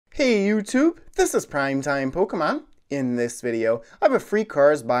Hey YouTube, this is Primetime Pokemon. In this video, I have a free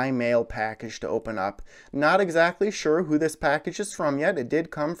Cards by Mail package to open up. Not exactly sure who this package is from yet. It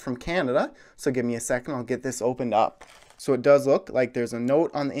did come from Canada, so give me a second, I'll get this opened up. So it does look like there's a note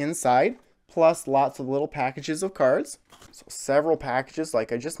on the inside, plus lots of little packages of cards. So several packages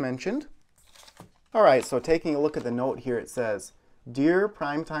like I just mentioned. Alright, so taking a look at the note here, it says, "Dear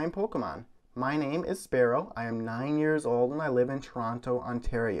Primetime Pokemon, my name is Sparrow, I am 9 years old and I live in Toronto,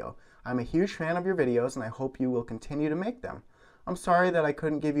 Ontario. I'm a huge fan of your videos and I hope you will continue to make them. I'm sorry that I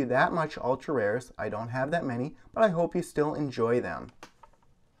couldn't give you that much ultra rares, I don't have that many, but I hope you still enjoy them."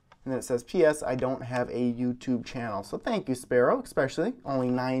 And then it says, "P.S. I don't have a YouTube channel." So thank you, Sparrow, especially only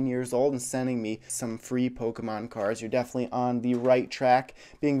 9 years old and sending me some free Pokemon cards. You're definitely on the right track,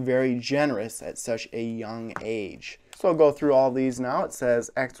 being very generous at such a young age. So I'll go through all these now. It says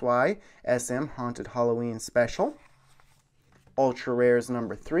XY SM Haunted Halloween Special, Ultra Rares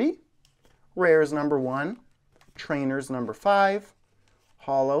number 3, Rares number 1, Trainers number 5,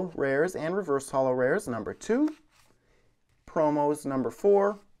 Holo Rares and Reverse Holo Rares number 2, Promos number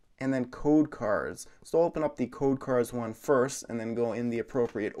 4, and then Code Cards. So I'll open up the Code Cards one first and then go in the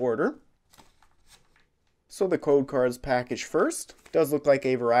appropriate order. So the Code Cards package first. Does look like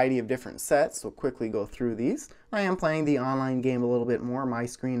a variety of different sets, so quickly go through these. I am playing the online game a little bit more. My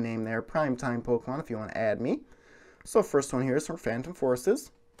screen name there, Primetime Pokemon, if you want to add me. So first one here is for Phantom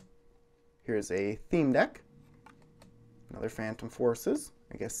Forces. Here's a theme deck. Another Phantom Forces.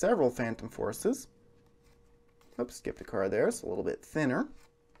 I guess several Phantom Forces. Oops, skipped a card there. It's a little bit thinner.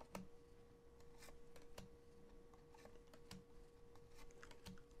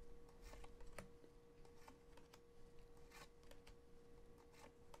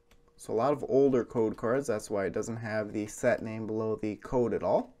 So a lot of older code cards, that's why it doesn't have the set name below the code at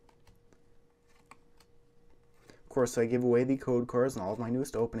all. Of course, I give away the code cards in all of my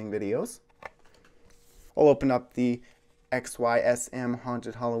newest opening videos. I'll open up the XYSM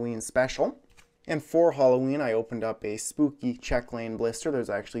Haunted Halloween Special. And for Halloween, I opened up a spooky check lane blister. There's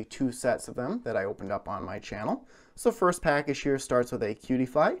actually 2 sets of them that I opened up on my channel. So first package here starts with a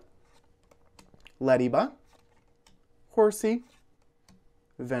Cutiefly, Ledyba, Horsey,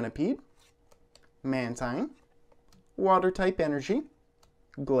 Venipede, Mantine, Water-type Energy,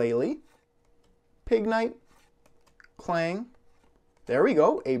 Glalie, Pignite, Clang. There we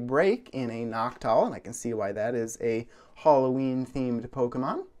go, a break in a Noctowl, and I can see why that is a Halloween-themed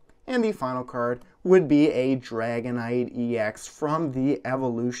Pokemon. And the final card would be a Dragonite EX from the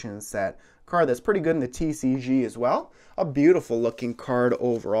Evolution set. Card that's pretty good in the TCG as well. A beautiful looking card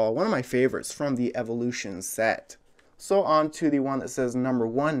overall. One of my favorites from the Evolution set. So on to the one that says number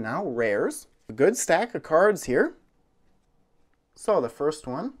 1 now, Rares. A good stack of cards here. So the first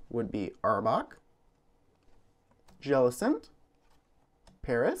one would be Arbok, Jellicent,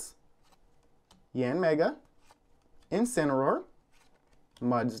 Paris, Yanmega, Incineroar,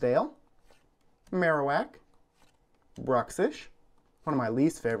 Mudsdale, Marowak, Bruxish, one of my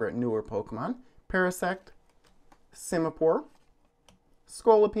least favorite newer Pokemon, Parasect, Simipour,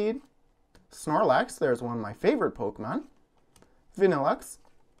 Scolipede, Snorlax, there's one of my favorite Pokemon, Vanillux,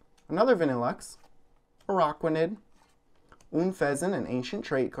 another Vanillux, Araquanid, Unfezant, an ancient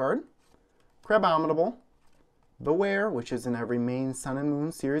trait card, Crabominable, Beware, which is in every main Sun and Moon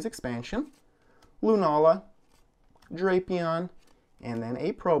series expansion, Lunala, Drapion, and then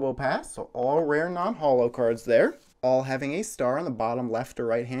a Probopass, so all rare non-holo cards there, all having a star on the bottom left or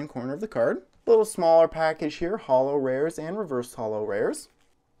right hand corner of the card. A little smaller package here, holo rares and reverse holo rares.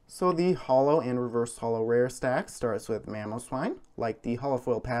 So the holo and reverse holo rare stack starts with Mamoswine, like the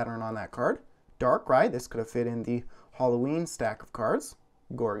holofoil pattern on that card. Darkrai, this could have fit in the Halloween stack of cards.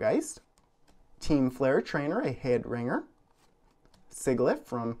 Gourgeist, Team Flare Trainer, a head ringer. Sigilyph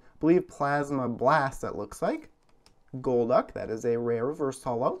from, I believe, Plasma Blast, that looks like. Golduck, that is a rare reverse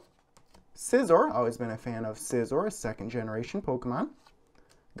holo. Scizor, always been a fan of Scizor, a second generation Pokemon.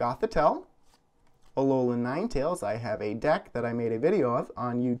 Gothitelle, Alolan Ninetales. I have a deck that I made a video of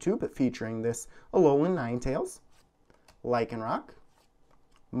on YouTube featuring this Alolan Ninetales. Lycanroc,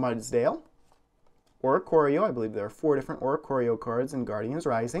 Mudsdale, Oricorio. I believe there are 4 different Oricorio cards in Guardians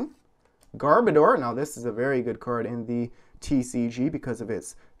Rising. Garbodor, now this is a very good card in the TCG because of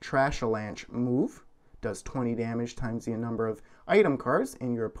its Trashalanche move. Does 20 damage times the number of item cards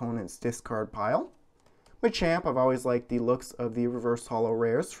in your opponent's discard pile. Machamp, I've always liked the looks of the reverse holo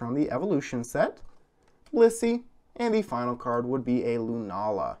rares from the Evolution set. Blissey, and the final card would be a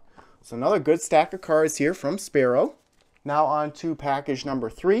Lunala. So another good stack of cards here from Sparrow. Now on to package number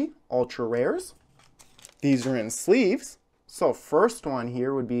 3, Ultra Rares. These are in sleeves. So first one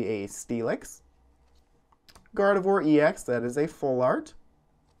here would be a Steelix, Gardevoir EX, that is a full art,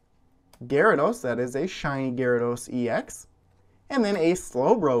 Gyarados, that is a shiny Gyarados EX. And then a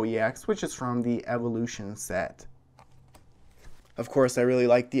Slowbro EX, which is from the Evolution set. Of course, I really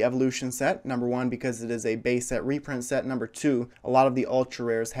like the Evolution set. Number one, because it is a base set reprint set. Number two, a lot of the ultra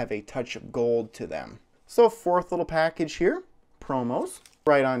rares have a touch of gold to them. So fourth little package here, promos.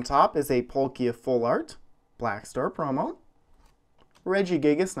 Right on top is a Palkia Full Art, Black Star promo.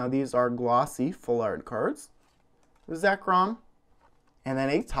 Regigigas, now these are glossy full art cards. Zekrom, and then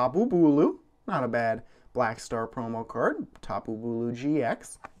a Tapu Bulu, not a bad Black Star promo card, Tapu Bulu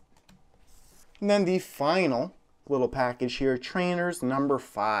GX. And then the final little package here, Trainers number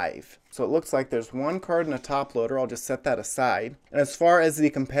 5. So it looks like there's one card in a top loader. I'll just set that aside. And as far as the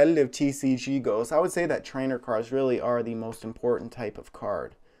competitive TCG goes, I would say that trainer cards really are the most important type of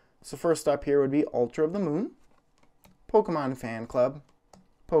card. So first up here would be Ultra of the Moon, Pokemon Fan Club,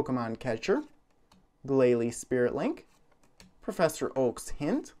 Pokemon Catcher, Glalie Spirit Link, Professor Oak's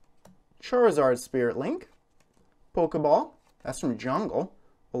Hint, Charizard Spirit Link, Pokeball, that's from Jungle,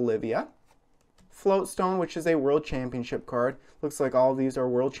 Olivia, Floatstone, which is a World Championship card. Looks like all of these are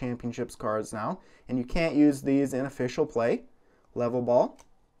World Championships cards now, and you can't use these in official play. Level Ball,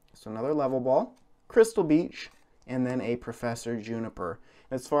 so another Level Ball, Crystal Beach, and then a Professor Juniper.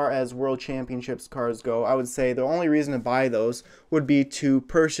 As far as World Championships cards go, I would say the only reason to buy those would be to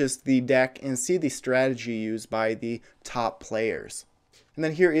purchase the deck and see the strategy used by the top players. And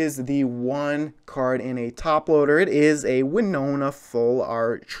then here is the one card in a top loader. It is a Winona Full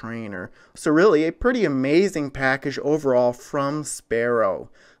Art Trainer. So really a pretty amazing package overall from Sparrow.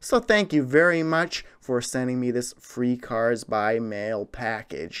 So thank you very much for sending me this free cards by mail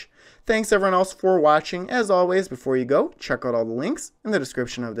package. Thanks everyone else for watching. As always, before you go, check out all the links in the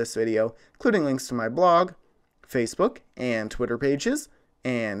description of this video, including links to my blog, Facebook, and Twitter pages.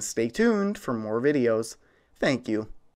 And stay tuned for more videos. Thank you.